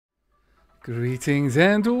Greetings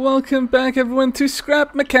and welcome back everyone to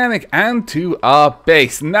Scrap Mechanic and to our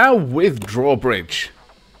base, now with drawbridge.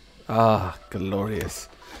 Ah, glorious.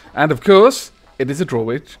 And of course, it is a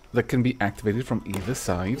drawbridge that can be activated from either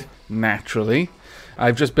side, naturally.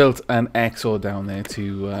 I've just built an XOR down there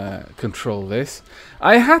to control this.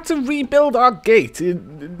 I had to rebuild our gate,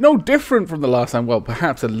 no different from the last time, well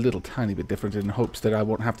perhaps a little tiny bit different in hopes that I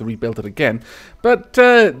won't have to rebuild it again, but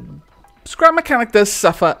Scrap Mechanic does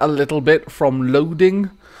suffer a little bit from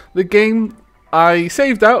loading the game. I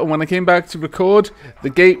saved out, and when I came back to record, the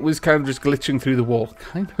gate was kind of just glitching through the wall.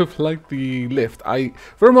 Kind of like the lift.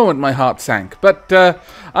 For a moment, my heart sank. But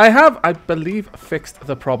I have, I believe, fixed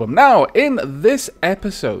the problem. Now, in this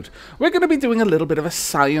episode, we're going to be doing a little bit of a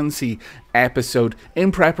science-y episode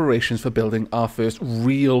in preparations for building our first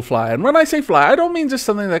real flyer. And when I say flyer, I don't mean just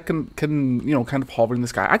something that can you know, kind of hover in the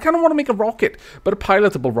sky. I kind of want to make a rocket, but a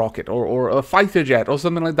pilotable rocket, or a fighter jet, or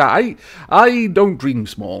something like that. I don't dream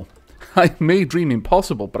small. I may dream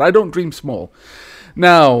impossible, but I don't dream small.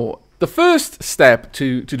 Now, the first step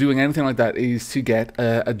to doing anything like that is to get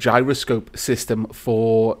a gyroscope system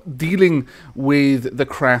for dealing with the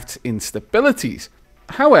craft's instabilities.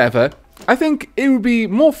 However, I think it would be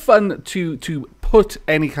more fun to put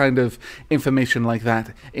any kind of information like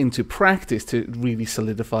that into practice to really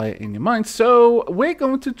solidify it in your mind. So we're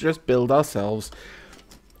going to just build ourselves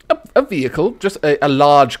a vehicle, just a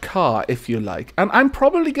large car, if you like. And I'm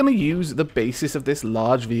probably going to use the basis of this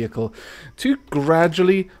large vehicle to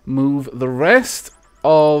gradually move the rest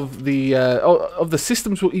of the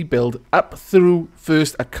systems we build up through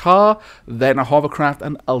first a car, then a hovercraft,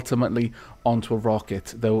 and ultimately onto a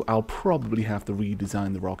rocket. Though I'll probably have to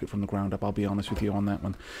redesign the rocket from the ground up, I'll be honest with you on that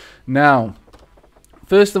one. Now,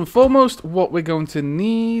 first and foremost, what we're going to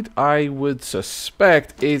need, I would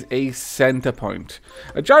suspect, is a center point.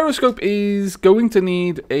 A gyroscope is going to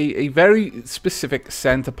need a very specific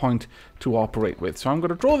center point to operate with. So I'm going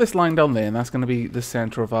to draw this line down there, and that's going to be the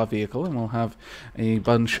center of our vehicle, and we'll have a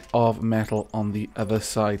bunch of metal on the other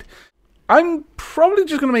side. I'm probably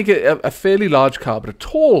just going to make it a fairly large car, but a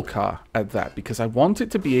tall car at that, because I want it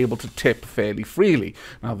to be able to tip fairly freely.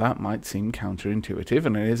 Now, that might seem counterintuitive,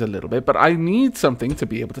 and it is a little bit, but I need something to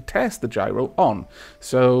be able to test the gyro on.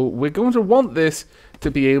 So we're going to want this to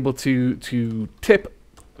be able to tip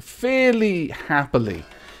fairly happily.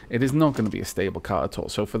 It is not going to be a stable car at all.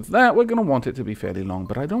 So for that, we're going to want it to be fairly long,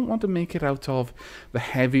 but I don't want to make it out of the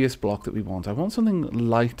heaviest block that we want. I want something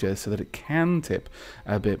lighter so that it can tip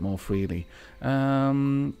a bit more freely.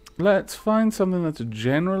 Let's find something that's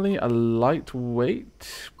generally a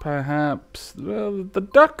lightweight, perhaps. Well, the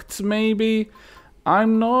ducts, maybe.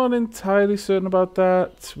 I'm not entirely certain about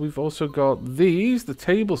that. We've also got these. The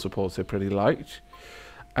table supports are pretty light.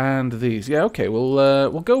 And these, yeah, okay,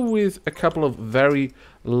 we'll go with a couple of very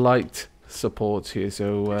light supports here,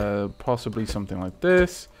 so possibly something like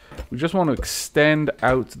this. We just want to extend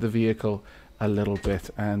out the vehicle a little bit,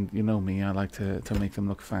 and you know me, I like to make them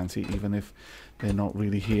look fancy, even if they're not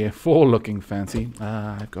really here for looking fancy.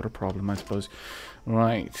 I've got a problem, I suppose.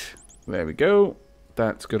 Right, there we go.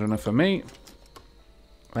 That's good enough for me.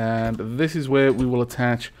 And this is where we will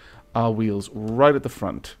attach our wheels, right at the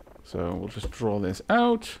front. So we'll just draw this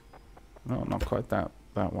out. No, not quite that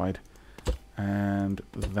wide. And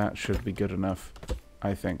that should be good enough,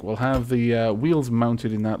 I think. We'll have the wheels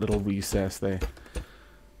mounted in that little recess there.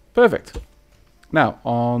 Perfect. Now,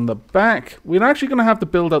 on the back, we're actually going to have to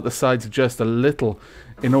build out the sides just a little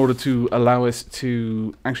in order to allow us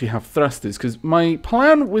to actually have thrusters. Because my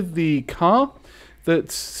plan with the car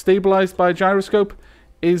that's stabilized by a gyroscope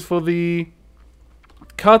is for the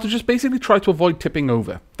car to just basically try to avoid tipping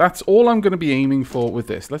over. That's all I'm going to be aiming for with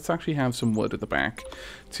this. Let's actually have some wood at the back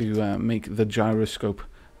to make the gyroscope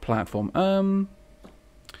platform.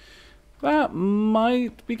 That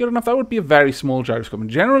might be good enough. That would be a very small gyroscope.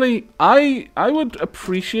 And generally, I would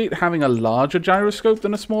appreciate having a larger gyroscope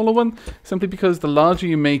than a smaller one, simply because the larger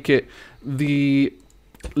you make it, the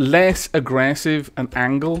less aggressive an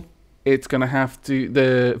angle it's going to have to,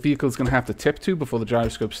 the vehicle's going to have to tip to before the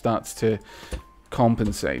gyroscope starts to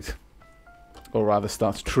compensate, or rather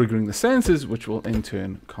starts triggering the sensors, which will in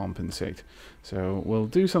turn compensate. So we'll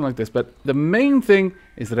do something like this, but the main thing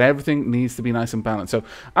is that everything needs to be nice and balanced. So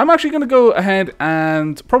I'm actually going to go ahead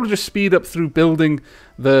and probably just speed up through building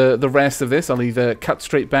the rest of this. I'll either cut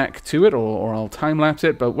straight back to it, or I'll time-lapse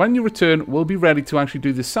it, but when you return, we'll be ready to actually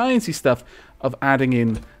do the sciencey stuff of adding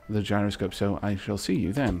in the gyroscope. So I shall see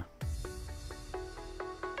you then.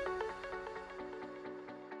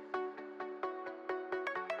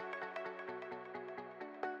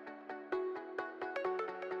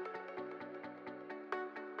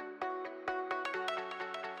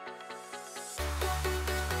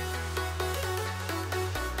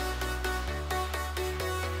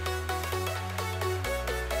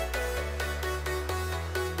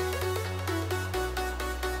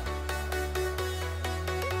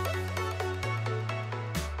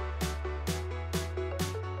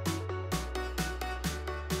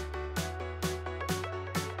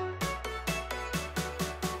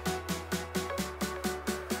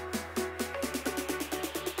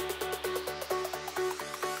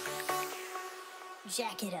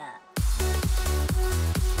 Jack it up.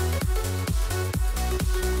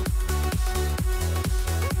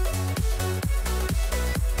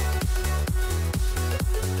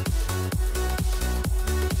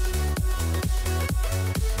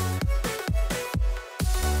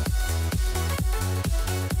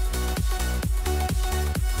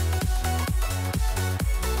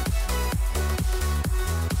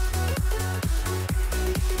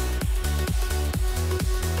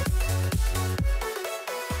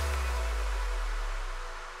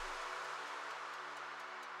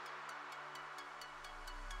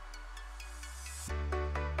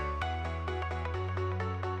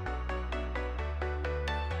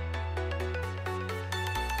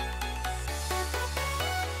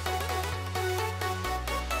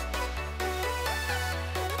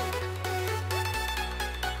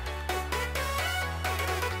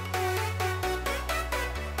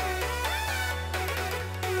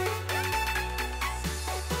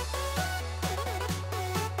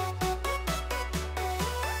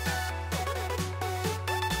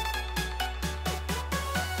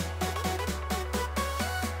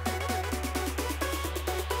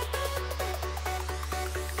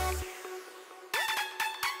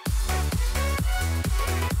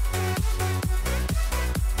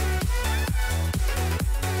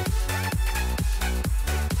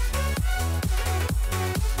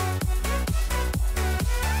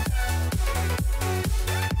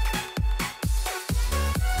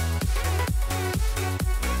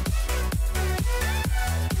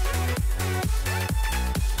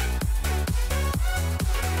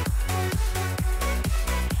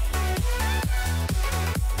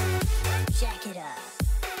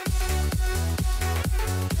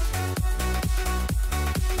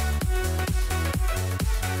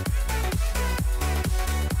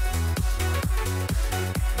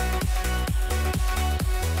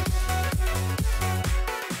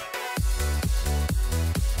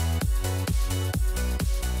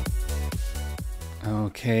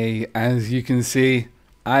 Okay, as you can see,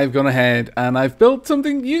 I've gone ahead and I've built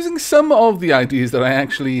something using some of the ideas that I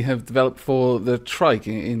actually have developed for the trike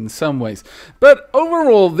in some ways. But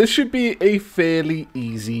overall, this should be a fairly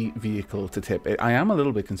easy vehicle to tip. I am a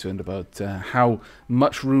little bit concerned about how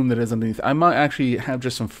much room there is underneath. I might actually have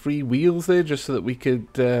just some free wheels there just so that we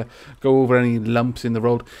could go over any lumps in the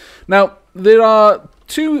road. Now, there are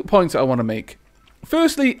 2 points I want to make.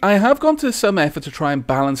 Firstly, I have gone to some effort to try and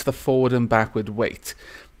balance the forward and backward weight.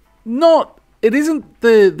 It isn't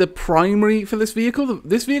the primary for this vehicle.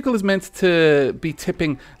 This vehicle is meant to be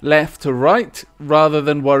tipping left to right rather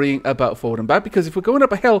than worrying about forward and back, because if we're going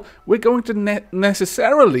up a hill, we're going to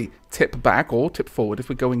necessarily tip back or tip forward if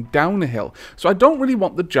we're going down a hill. So I don't really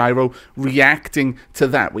want the gyro reacting to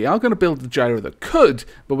that. We are going to build the gyro that could,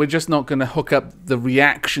 but we're just not going to hook up the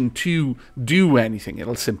reaction to do anything.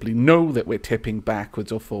 It'll simply know that we're tipping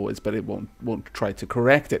backwards or forwards, but it won't try to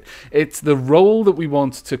correct it. It's the roll that we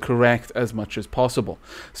want to correct as much as possible.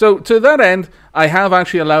 So to that end, I have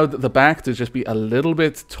actually allowed the back to just be a little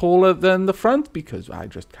bit taller than the front, because I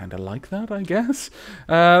just kind of like that, I guess.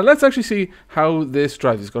 Let's actually see how this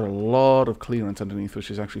drives. It's got a lot of clearance underneath,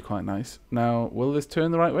 which is actually quite nice. Now, will this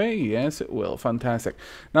turn the right way? Yes, it will. Fantastic.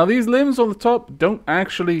 Now, these limbs on the top don't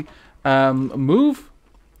actually move.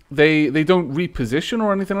 They don't reposition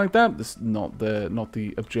or anything like that. This is not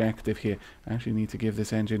the objective here. I actually need to give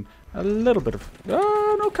this engine a little bit of...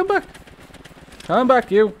 Oh, no, come back. Come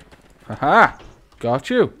back, you. Haha. Got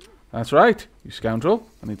you. That's right, you scoundrel.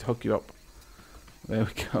 I need to hook you up. There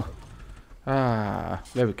we go. Ah,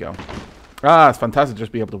 there we go. Ah, it's fantastic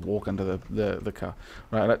just be able to walk under the car.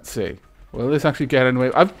 Right, let's see. Will this actually get anyway?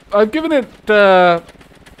 I've given it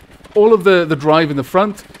all of the drive in the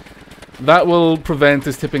front. That will prevent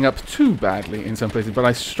us tipping up too badly in some places, but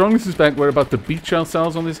I strongly suspect we're about to beach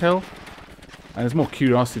ourselves on this hill. And it's more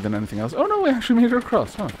curiosity than anything else. Oh no, we actually made it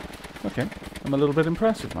across. Oh, okay. I'm a little bit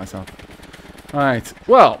impressed with myself. Alright,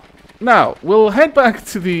 well, now, we'll head back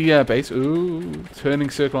to the base. Ooh, turning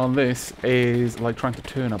circle on this is like trying to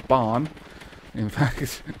turn a barn. In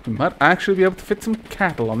fact, we might actually be able to fit some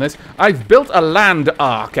cattle on this. I've built a land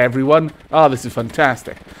ark, everyone. Oh, this is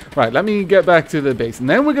fantastic. Right, let me get back to the base. And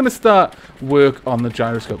then we're going to start work on the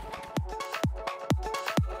gyroscope.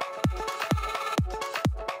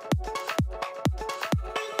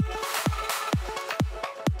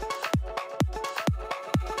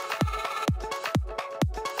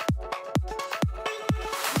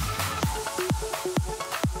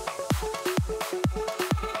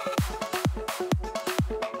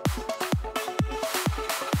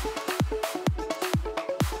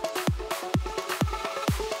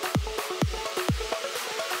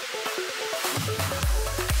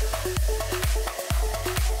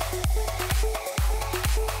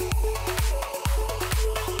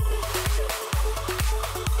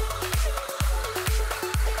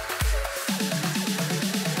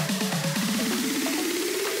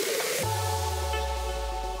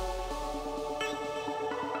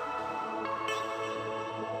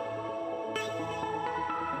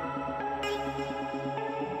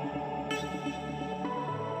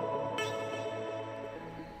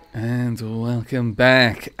 And welcome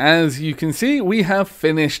back. As you can see, we have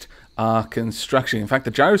finished our construction. In fact,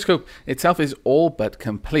 the gyroscope itself is all but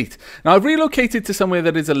complete. Now, I've relocated to somewhere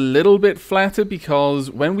that is a little bit flatter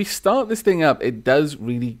because when we start this thing up, it does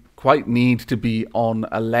really quite need to be on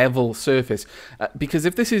a level surface because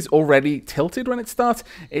if this is already tilted when it starts,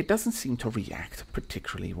 it doesn't seem to react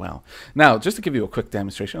particularly well. Now, just to give you a quick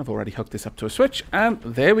demonstration, I've already hooked this up to a switch, and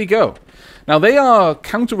there we go. Now, they are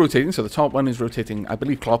counter-rotating, so the top one is rotating, I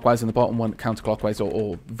believe, clockwise, and the bottom one counterclockwise,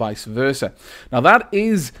 or vice versa. Now, that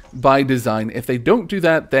is by design. If they don't do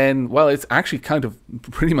that, then, well, it's actually kind of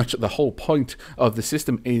pretty much the whole point of the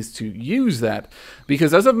system is to use that.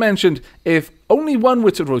 Because, as I've mentioned, if only one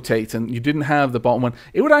were to rotate and you didn't have the bottom one,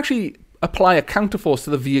 it would actually apply a counterforce to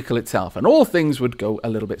the vehicle itself, and all things would go a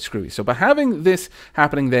little bit screwy. So by having this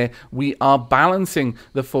happening there, we are balancing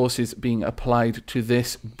the forces being applied to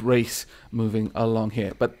this brace moving along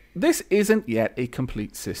here. But this isn't yet a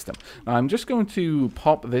complete system. Now, I'm just going to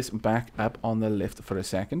pop this back up on the lift for a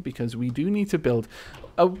second because we do need to build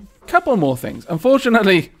a couple more things.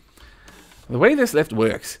 Unfortunately, the way this lift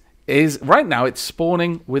works is right now it's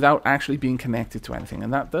spawning without actually being connected to anything,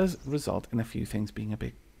 and that does result in a few things being a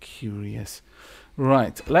bit curious.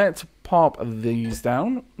 Right, let's pop these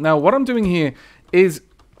down. Now, what I'm doing here is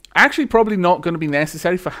actually probably not going to be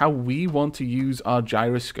necessary for how we want to use our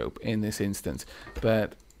gyroscope in this instance,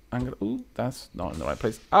 but I'm going to... Ooh, that's not in the right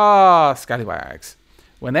place. Ah, scallywags.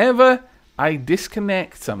 Whenever I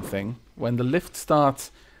disconnect something, when the lift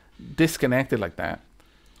starts disconnected like that,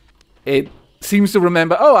 it seems to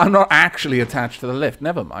remember, oh, I'm not actually attached to the lift.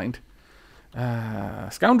 Never mind.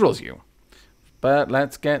 Scoundrels, you. But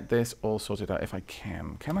let's get this all sorted out if I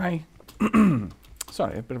can. Can I?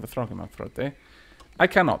 Sorry, a bit of a frog in my throat there. I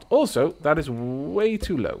cannot. Also, that is way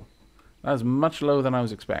too low. That is much lower than I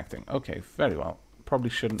was expecting. Okay, very well.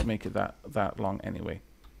 Probably shouldn't make it that long anyway.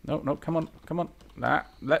 No, no, come on, come on. Nah,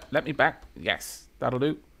 let me back. Yes, that'll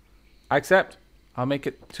do. I accept. I'll make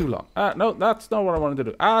it too long. No, that's not what I wanted to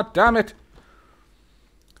do. Ah, damn it.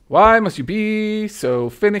 Why must you be so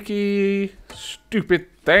finicky? Stupid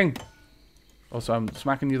thing. Also, I'm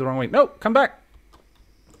smacking you the wrong way. No, come back.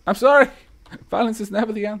 I'm sorry. Violence is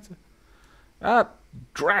never the answer. Ah,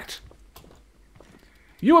 drat.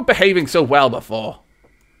 You were behaving so well before.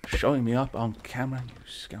 Showing me up on camera, you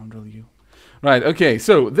scoundrel, you. Right, okay,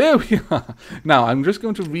 so there we are. Now, I'm just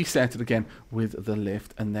going to reset it again with the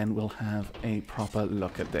lift, and then we'll have a proper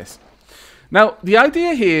look at this. Now, the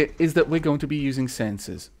idea here is that we're going to be using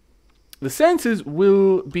sensors. The sensors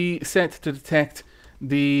will be set to detect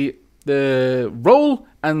the roll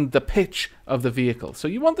and the pitch of the vehicle. So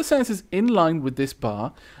you want the sensors in line with this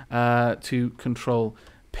bar to control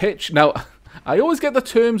pitch. Now, I always get the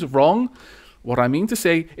terms wrong. What I mean to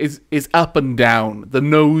say is up and down. The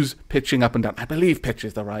nose pitching up and down. I believe pitch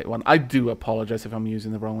is the right one. I do apologize if I'm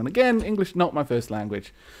using the wrong one. Again, English not my first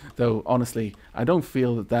language. Though, honestly, I don't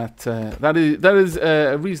feel that is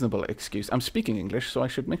a reasonable excuse. I'm speaking English, so I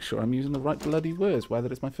should make sure I'm using the right bloody words,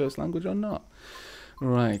 whether it's my first language or not.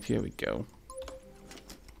 Right, here we go.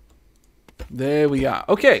 There we are.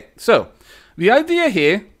 Okay, so the idea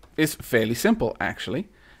here is fairly simple, actually.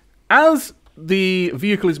 As the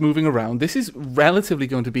vehicle is moving around, this is relatively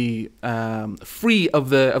going to be free of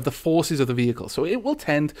the forces of the vehicle, so it will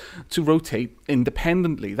tend to rotate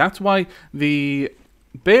independently. That's why the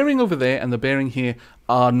bearing over there and the bearing here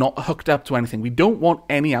are not hooked up to anything. We don't want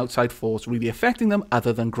any outside force really affecting them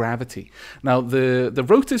other than gravity. Now, the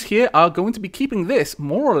rotors here are going to be keeping this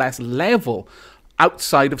more or less level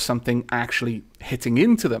outside of something actually hitting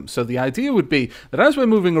into them. So the idea would be that as we're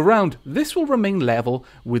moving around, this will remain level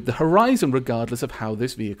with the horizon regardless of how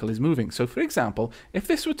this vehicle is moving. So for example, if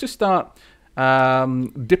this were to start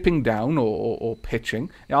dipping down or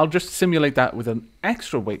pitching, I'll just simulate that with an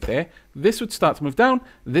extra weight there. This would start to move down,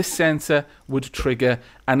 this sensor would trigger,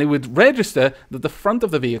 and it would register that the front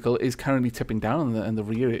of the vehicle is currently tipping down and the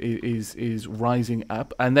rear is rising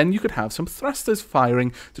up, and then you could have some thrusters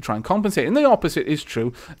firing to try and compensate. And the opposite is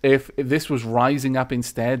true. If this was rising up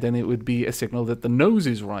instead, then it would be a signal that the nose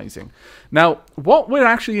is rising. Now, what we're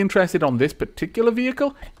actually interested on this particular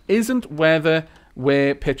vehicle isn't whether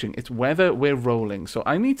we're pitching, it's whether we're rolling. So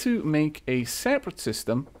I need to make a separate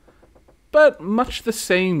system, but much the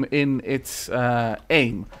same in its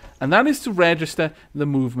aim, and that is to register the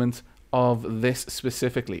movement of this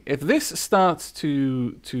specifically. If this starts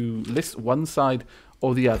to list one side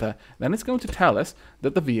or the other, then it's going to tell us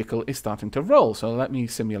that the vehicle is starting to roll. So let me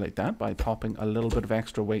simulate that by popping a little bit of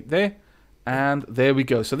extra weight there. And there we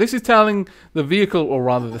go. So this is telling the vehicle, or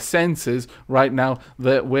rather the sensors, right now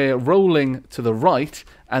that we're rolling to the right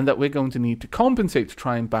and that we're going to need to compensate to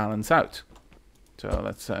try and balance out. So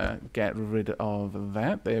let's get rid of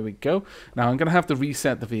that. There we go. Now I'm going to have to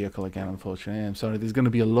reset the vehicle again, unfortunately. I'm sorry, there's going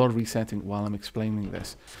to be a lot of resetting while I'm explaining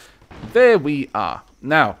this. There we are.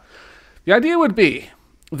 Now, the idea would be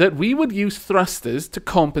that we would use thrusters to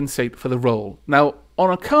compensate for the roll. Now, on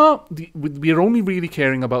a car, we're only really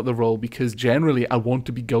caring about the roll because generally I want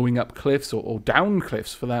to be going up cliffs or down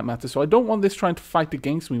cliffs for that matter, so I don't want this trying to fight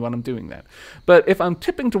against me when I'm doing that. But if I'm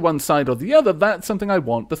tipping to one side or the other, that's something I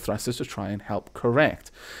want the thrusters to try and help correct.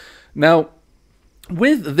 Now,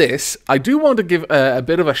 with this, I do want to give a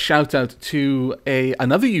bit of a shout out to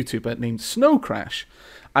another YouTuber named Snow Crash.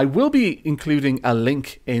 I will be including a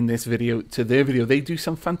link in this video to their video. They do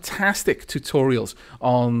some fantastic tutorials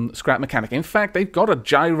on scrap mechanic. In fact, they've got a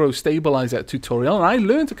gyro stabilizer tutorial, and I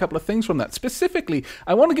learned a couple of things from that. Specifically,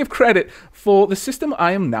 I want to give credit for the system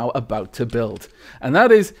I am now about to build, and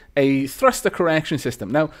that is a thruster correction system.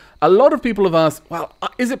 Now, a lot of people have asked, well,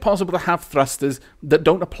 is it possible to have thrusters that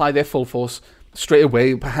don't apply their full force straight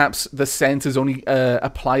away? Perhaps the sensors only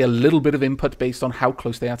apply a little bit of input based on how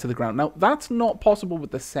close they are to the ground. Now, that's not possible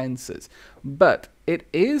with the sensors, but it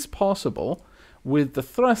is possible with the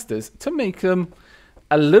thrusters to make them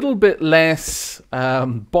a little bit less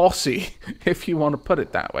bossy, if you want to put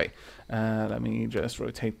it that way. Let me just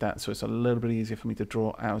rotate that so it's a little bit easier for me to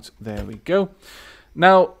draw out. There we go.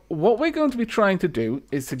 Now, what we're going to be trying to do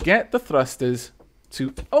is to get the thrusters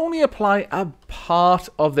to only apply a part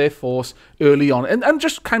of their force early on and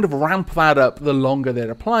just kind of ramp that up the longer they're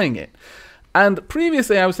applying it. And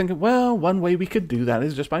previously I was thinking, well, one way we could do that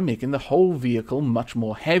is just by making the whole vehicle much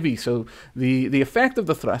more heavy. So the effect of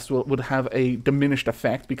the thrust would have a diminished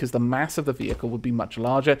effect because the mass of the vehicle would be much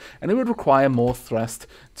larger and it would require more thrust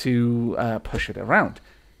to push it around.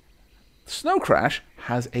 Snow Crash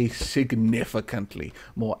has a significantly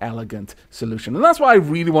more elegant solution. And that's why I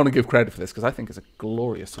really want to give credit for this, because I think it's a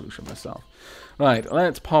glorious solution myself. Right,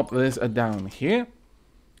 let's pop this down here.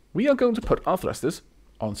 We are going to put our thrusters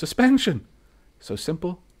on suspension. So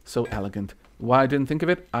simple, so elegant. Why I didn't think of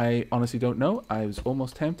it, I honestly don't know. I was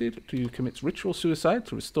almost tempted to commit ritual suicide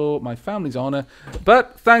to restore my family's honor.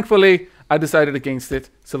 But thankfully, I decided against it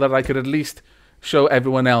so that I could at least show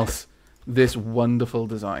everyone else this wonderful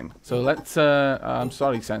design. So let's, I'm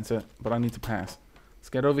sorry, sensor, but I need to pass. Let's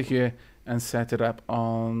get over here and set it up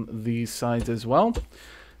on these sides as well.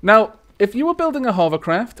 Now, if you were building a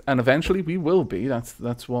hovercraft, and eventually we will be,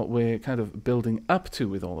 that's what we're kind of building up to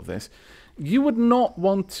with all of this, you would not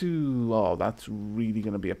want to, oh, that's really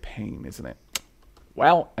going to be a pain, isn't it?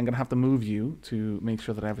 Well, I'm going to have to move you to make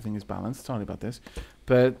sure that everything is balanced. Sorry about this.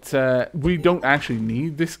 But we don't actually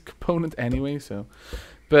need this component anyway, so...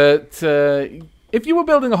 But if you were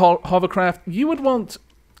building a hovercraft, you would want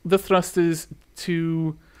the thrusters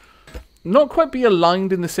to not quite be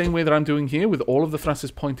aligned in the same way that I'm doing here, with all of the thrusters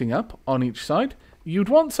pointing up on each side. You'd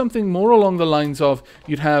want something more along the lines of,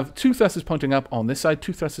 you'd have two thrusters pointing up on this side,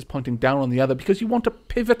 two thrusters pointing down on the other, because you want to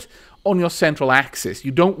pivot on your central axis.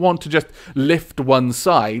 You don't want to just lift one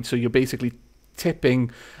side, so you're basically tipping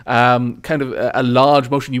kind of a large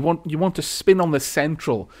motion. You want to spin on the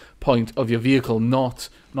central point of your vehicle, not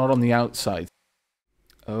on the outside.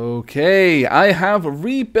 Okay, I have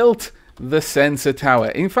rebuilt the sensor tower.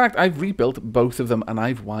 In fact, I've rebuilt both of them and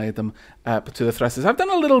I've wired them up to the thrusters. I've done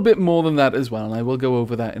a little bit more than that as well, and I will go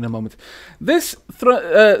over that in a moment. This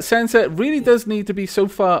sensor really does need to be so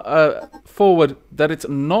far forward that it's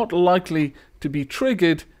not likely to be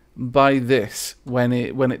triggered by this when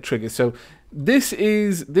it triggers. So this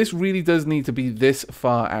really does need to be this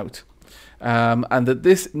far out. And that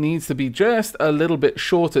this needs to be just a little bit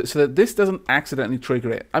shorter so that this doesn't accidentally trigger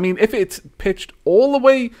it. I mean, if it's pitched all the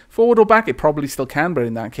way forward or back, it probably still can, but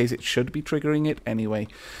in that case, it should be triggering it anyway.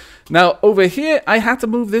 Now, over here, I had to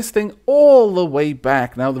move this thing all the way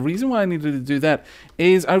back. Now, the reason why I needed to do that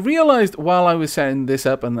is I realized while I was setting this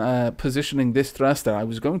up and positioning this thruster, I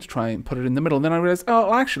was going to try and put it in the middle. And then I realized,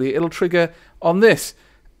 oh, actually, it'll trigger on this.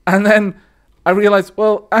 And then I realized,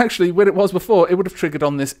 well, actually, where it was before, it would have triggered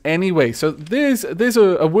on this anyway. So there's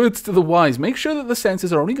a words to the wise. Make sure that the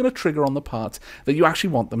sensors are only going to trigger on the parts that you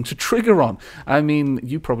actually want them to trigger on. I mean,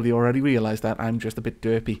 you probably already realized that. I'm just a bit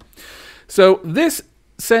derpy. So this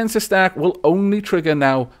sensor stack will only trigger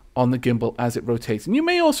now on the gimbal as it rotates. And you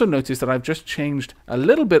may also notice that I've just changed a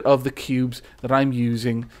little bit of the cubes that I'm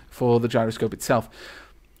using for the gyroscope itself.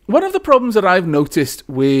 One of the problems that I've noticed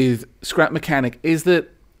with scrap mechanic is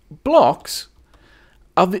that blocks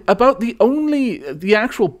are the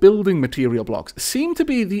actual building material blocks seem to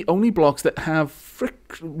be the only blocks that have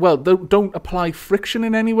don't apply friction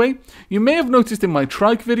in any way. You may have noticed in my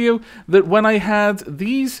trike video that when I had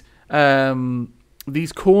these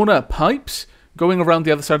corner pipes going around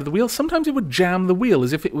the other side of the wheel, sometimes it would jam the wheel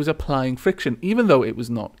as if it was applying friction, even though it was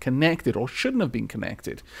not connected or shouldn't have been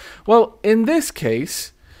connected. Well, in this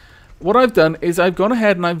case, what I've done is I've gone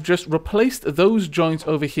ahead and I've just replaced those joints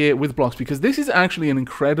over here with blocks, because this is actually an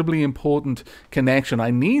incredibly important connection. I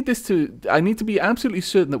need to be absolutely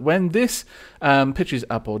certain that when this pitches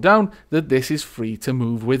up or down, that this is free to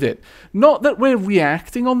move with it. Not that we're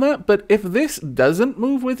reacting on that, but if this doesn't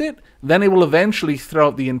move with it, then it will eventually throw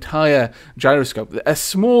out the entire gyroscope. A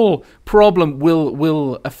small problem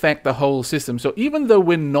will affect the whole system. So even though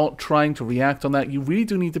we're not trying to react on that, you really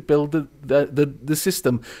do need to build the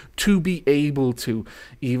system to be able to,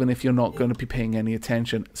 even if you're not going to be paying any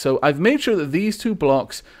attention. So I've made sure that these two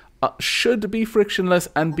blocks should be frictionless,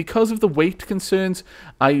 and because of the weight concerns,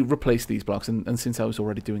 I replaced these blocks, and since I was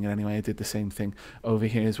already doing it anyway, I did the same thing over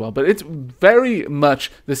here as well. But it's very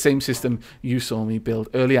much the same system you saw me build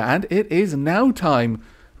earlier, and it is now time,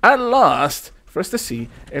 at last, for us to see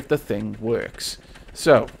if the thing works.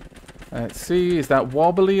 So, let's see, is that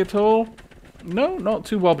wobbly at all? No, not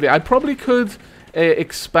too wobbly. I probably could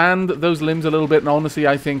expand those limbs a little bit, and honestly,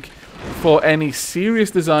 I think for any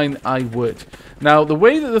serious design, I would. Now, the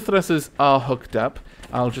way that the thrusters are hooked up,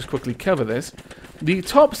 I'll just quickly cover this. The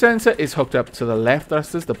top sensor is hooked up to the left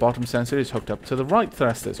thrusters, the bottom sensor is hooked up to the right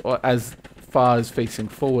thrusters, or as far as facing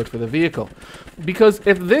forward for the vehicle. Because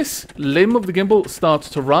if this limb of the gimbal starts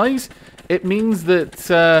to rise, it means that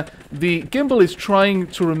the gimbal is trying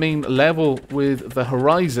to remain level with the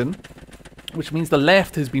horizon, which means the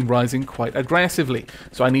left has been rising quite aggressively.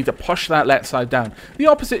 So I need to push that left side down. The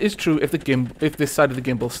opposite is true if this side of the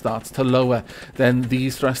gimbal starts to lower, then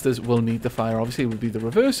these thrusters will need to fire. Obviously, it would be the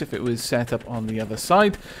reverse if it was set up on the other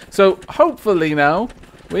side. So hopefully now,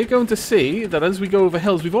 we're going to see that as we go over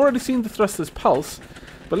hills, we've already seen the thrusters pulse,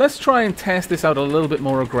 but let's try and test this out a little bit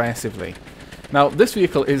more aggressively. Now, this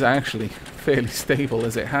vehicle is actually fairly stable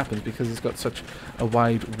as it happens because it's got such a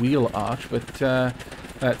wide wheel arch, but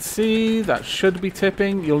let's see, that should be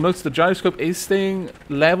tipping. You'll notice the gyroscope is staying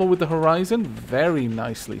level with the horizon, very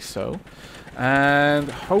nicely so. And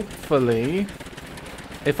hopefully,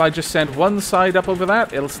 if I just send one side up over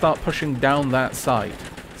that, it'll start pushing down that side.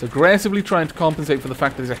 It's aggressively trying to compensate for the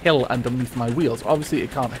fact that there's a hill underneath my wheels. Obviously,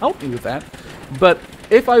 it can't help me with that, but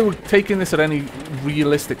if I were taking this at any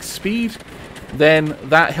realistic speed, then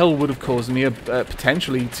that hill would have caused me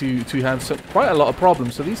potentially to have quite a lot of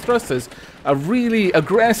problems. So these thrusters are really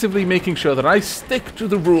aggressively making sure that I stick to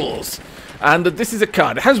the rules, and that this is a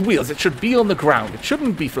car. It has wheels. It should be on the ground. It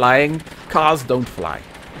shouldn't be flying. Cars don't fly.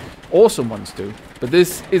 Awesome ones do. But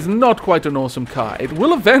this is not quite an awesome car. It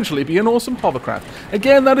will eventually be an awesome hovercraft.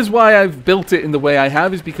 Again, that is why I've built it in the way I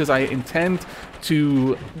have, is because I intend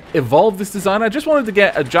to evolve this design. I just wanted to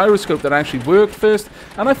get a gyroscope that actually worked first,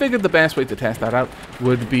 and I figured the best way to test that out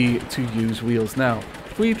would be to use wheels. Now,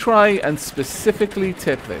 if we try and specifically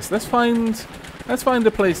tip this, let's find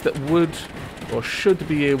a place that would or should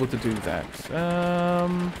be able to do that.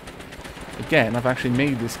 Again, I've actually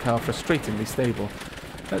made this car frustratingly stable.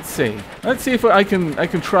 Let's see if I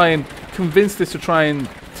can try and convince this to try and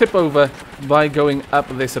tip over by going up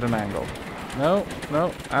this at an angle. No,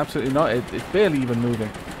 absolutely not. It's barely even moving.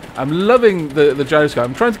 I'm loving the gyroscope.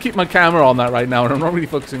 I'm trying to keep my camera on that right now, and I'm not really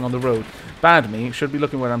focusing on the road. Bad me. Should be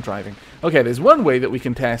looking where I'm driving. Okay, there's one way that we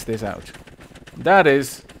can test this out. That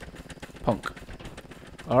is punk.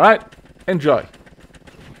 Alright, enjoy.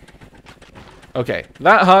 Okay,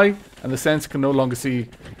 that high, and the sensor can no longer see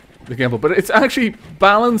the gimbal, but it's actually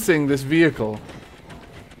balancing this vehicle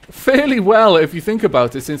fairly well if you think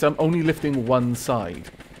about it, since I'm only lifting one side.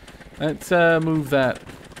 Let's move that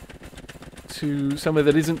to somewhere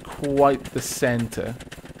that isn't quite the center.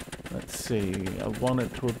 Let's see, I want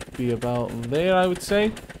it to be about there, I would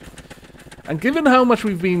say. And given how much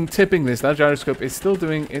we've been tipping this, that gyroscope is still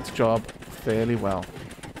doing its job fairly well.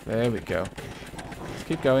 There we go. Let's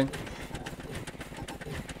keep going.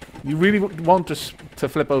 You really want to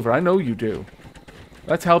flip over. I know you do.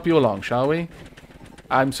 Let's help you along, shall we?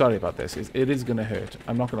 I'm sorry about this. It is going to hurt.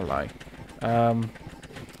 I'm not going to lie.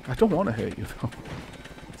 I don't want to hurt you, though.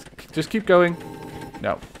 Just keep going.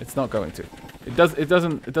 No, it's not going to. It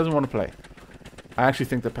doesn't want to play. I actually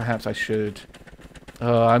think that perhaps I should.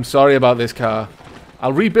 Oh, I'm sorry about this car.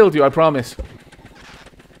 I'll rebuild you, I promise.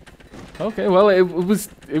 Okay, well, it was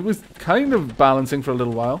kind of balancing for a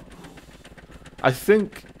little while. I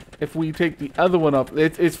think if we take the other one up,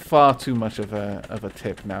 it's far too much of a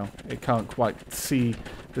tip now. It can't quite see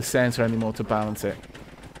the sensor anymore to balance it.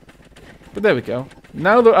 But there we go.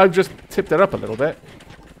 Now that I've just tipped it up a little bit,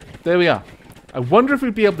 there we are. I wonder if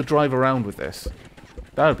we'd be able to drive around with this.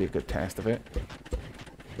 That would be a good test of it.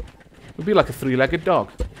 It would be like a three-legged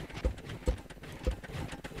dog.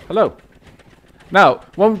 Hello. Now,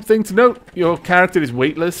 one thing to note, your character is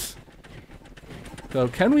weightless. So,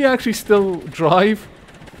 can we actually still drive?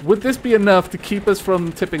 Would this be enough to keep us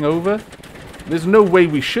from tipping over? There's no way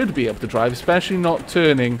we should be able to drive, especially not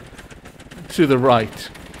turning to the right.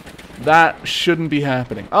 That shouldn't be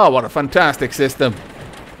happening. Oh, what a fantastic system.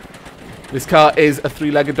 This car is a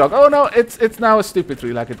three-legged dog. Oh, no, it's now a stupid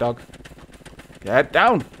three-legged dog. Get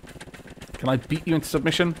down. Can I beat you into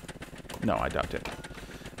submission? No, I doubt it.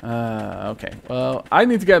 Okay, well, I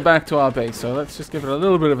need to get back to our base, so let's just give it a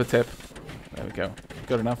little bit of a tip. There we go.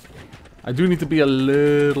 Good enough. I do need to be a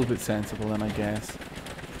little bit sensible then, I guess.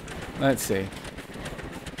 Let's see.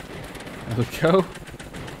 There we go.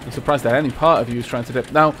 I'm surprised that any part of you is trying to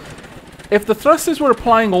dip. Now, if the thrusters were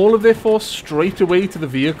applying all of their force straight away to the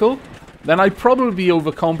vehicle, then I'd probably be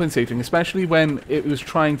overcompensating, especially when it was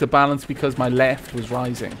trying to balance because my left was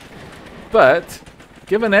rising. But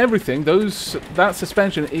given everything, that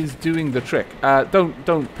suspension is doing the trick.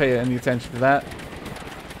 Don't pay any attention to that.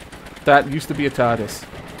 That used to be a TARDIS.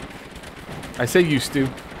 I say used to,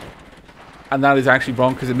 and that is actually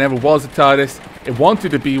wrong because it never was a TARDIS. It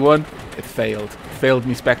wanted to be one. It failed. It failed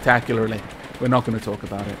me spectacularly. We're not going to talk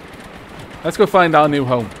about it. Let's go find our new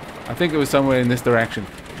home. I think it was somewhere in this direction,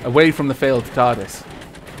 away from the failed TARDIS.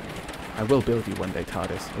 I will build you one day,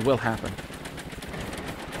 TARDIS. It will happen.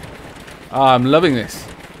 I'm loving this.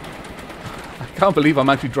 I can't believe I'm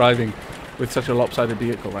actually driving with such a lopsided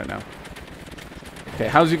vehicle right now. Okay,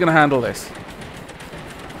 how's he going to handle this?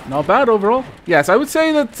 Not bad overall. Yes, I would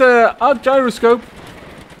say that our gyroscope,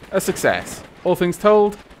 a success. All things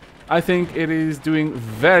told, I think it is doing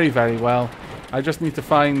very, very well. I just need to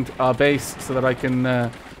find our base so that I can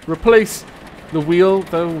replace the wheel.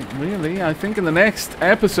 Though, really, I think in the next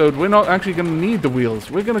episode, we're not actually going to need the wheels.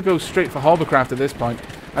 We're going to go straight for hovercraft at this point.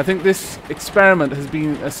 I think this experiment has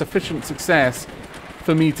been a sufficient success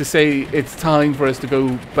for me to say it's time for us to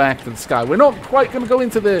go back to the sky. We're not quite going to go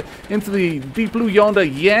into the deep blue yonder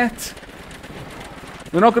yet.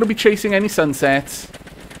 We're not going to be chasing any sunsets.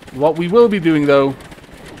 What we will be doing, though,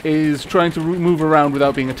 is trying to move around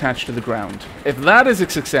without being attached to the ground. If that is a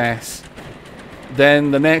success,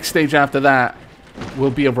 then the next stage after that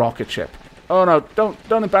will be a rocket ship. Oh no,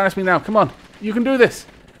 don't embarrass me now. Come on, you can do this.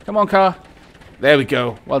 Come on, car. There we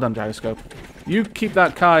go. Well done, Gyroscope. You keep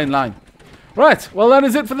that car in line. Right, well that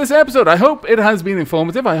is it for this episode. I hope it has been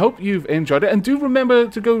informative. I hope you've enjoyed it. And do remember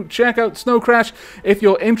to go check out Snow Crash if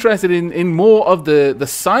you're interested in more of the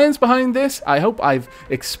science behind this. I hope I've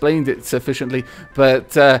explained it sufficiently.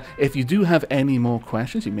 But if you do have any more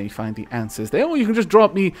questions, you may find the answers there. Or you can just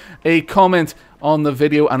drop me a comment on the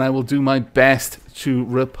video and I will do my best to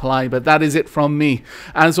reply. But that is it from me.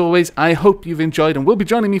 As always, I hope you've enjoyed and will be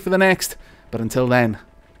joining me for the next. But until then,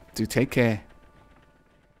 do take care.